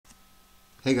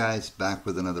Hey guys, back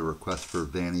with another request for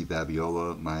Vanny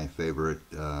Vabiola, my favorite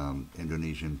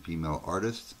Indonesian female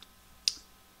artist.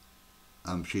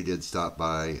 She did stop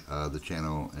by the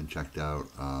channel and checked out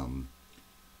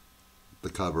the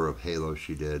cover of Halo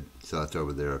she did, so that's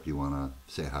over there if you want to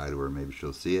say hi to her, maybe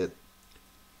she'll see it.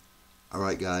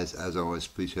 Alright guys, as always,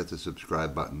 please hit the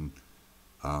subscribe button.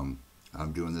 I'm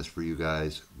doing this for you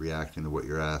guys, reacting to what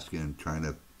you're asking, trying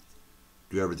to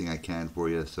do everything I can for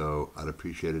you, so I'd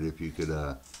appreciate it if you could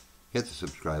hit the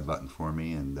subscribe button for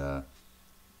me and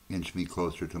inch me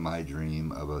closer to my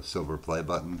dream of a silver play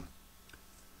button.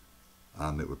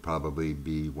 It would probably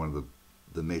be one of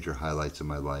the major highlights of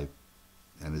my life,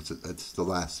 and it's the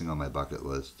last thing on my bucket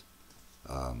list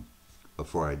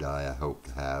before I die, I hope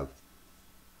to have.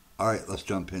 Alright, let's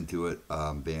jump into it.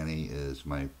 Vanny is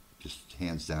just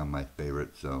hands down my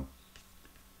favorite, so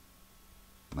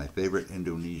my favorite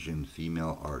Indonesian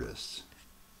female artist.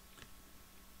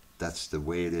 That's the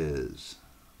Way It Is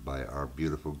by our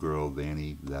beautiful girl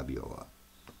Vanny Vabiola.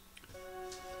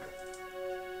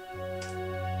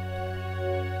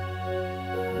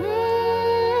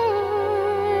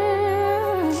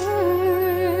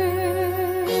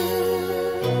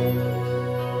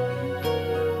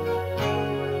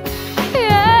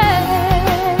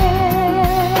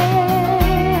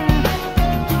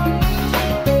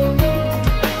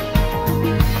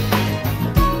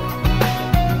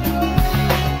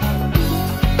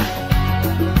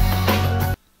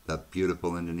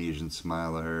 Beautiful Indonesian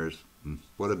smile of hers.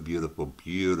 What a beautiful,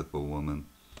 beautiful woman.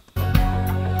 I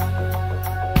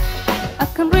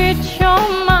can read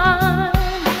your mind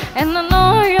and I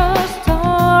know your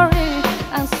story.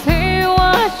 I see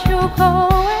what you're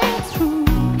going through.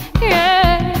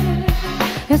 Yeah,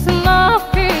 it's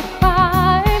enough big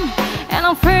fine and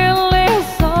I'm feeling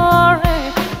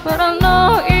sorry, but I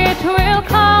know it will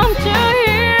come to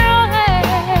you.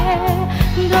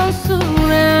 Hey, don't surrender.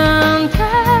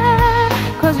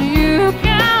 You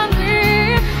can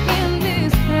be in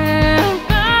this love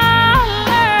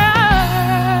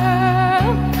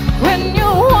when you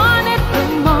want it the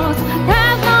most.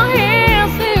 There's no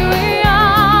easy way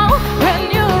out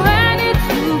when you're ready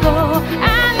to go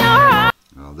and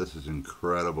you're. Oh, this is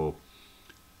incredible.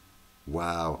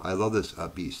 Wow, I love this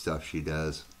upbeat stuff she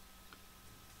does.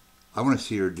 I want to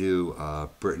see her do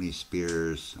Britney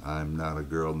Spears' I'm Not a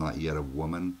Girl, Not Yet a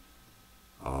Woman.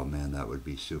 Oh man, that would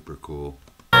be super cool.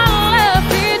 Don't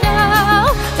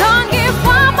give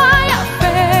up on your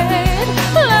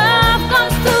faith. Love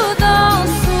comes to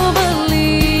those who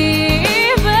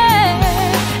believe it,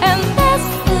 and that's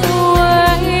the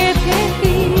way it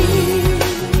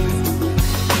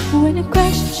is. When you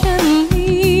question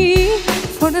me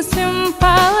for the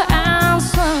simple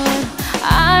answer,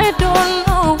 I don't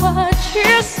know what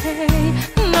you say,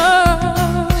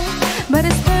 no, but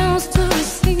it's best to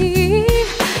see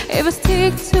if we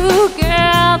stick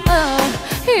together.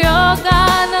 You're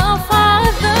gonna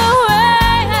find the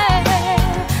way,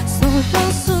 so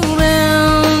don't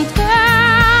surrender,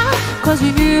 'cause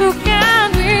you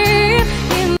can be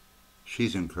in.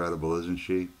 She's incredible, isn't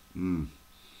she?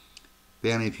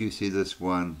 Vanny, if you see this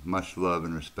one, much love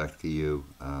and respect to you.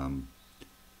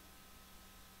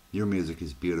 Your music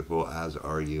is beautiful, as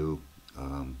are you.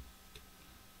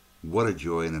 What a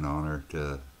joy and an honor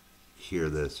to hear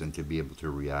this and to be able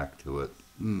to react to it.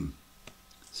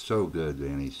 So good,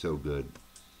 Vanny, so good.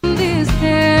 This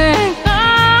thing I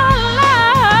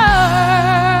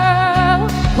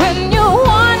love, when you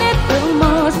want it the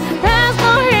most, there's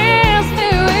no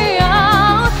easy way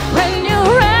out when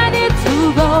you're ready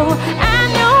to go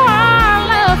and your heart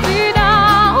left it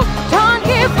out. Don't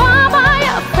give up on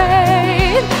your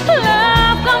faith.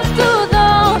 Love comes to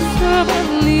those who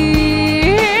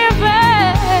believe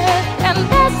it, and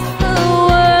that's the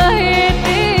way it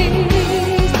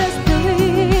is. That's the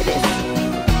way it is.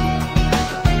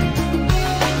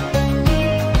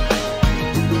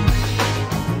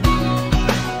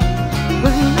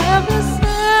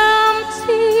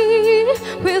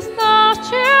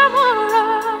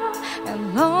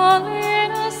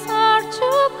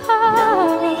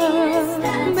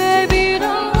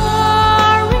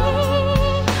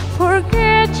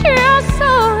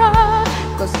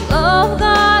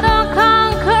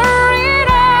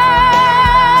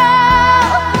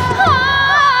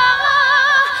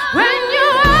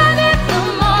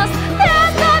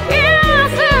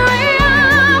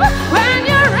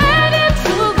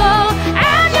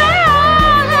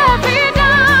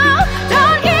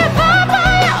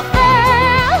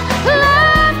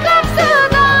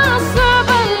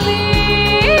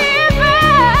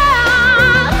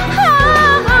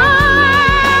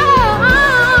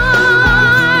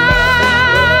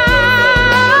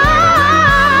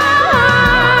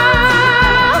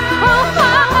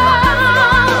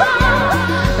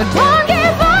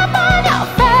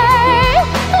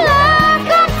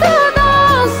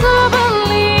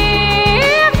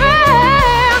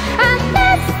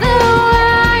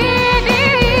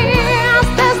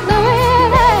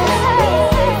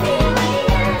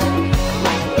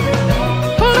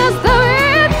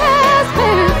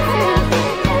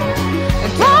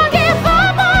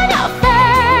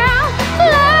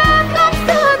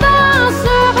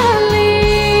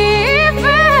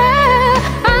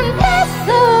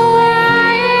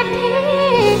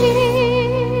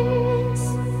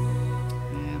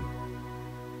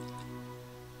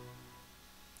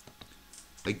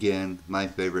 Again, my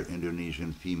favorite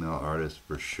Indonesian female artist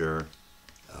for sure.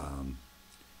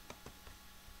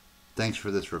 Thanks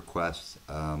for this request.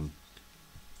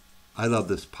 I love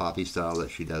this poppy style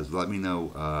that she does. Let me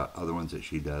know other ones that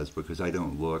she does, because I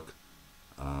don't look.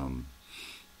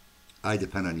 I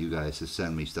depend on you guys to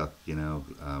send me stuff, so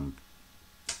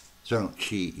I don't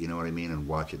cheat, you know what I mean, and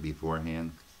watch it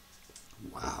beforehand.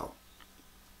 Wow.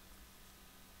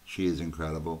 She is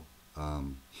incredible. I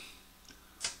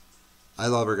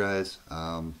love her, guys.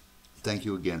 Thank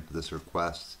you again for this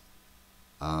request.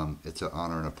 It's an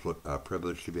honor and a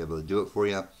privilege to be able to do it for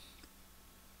you.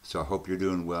 So I hope you're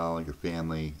doing well, your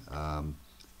family.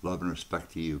 Love and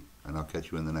respect to you, and I'll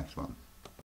catch you in the next one.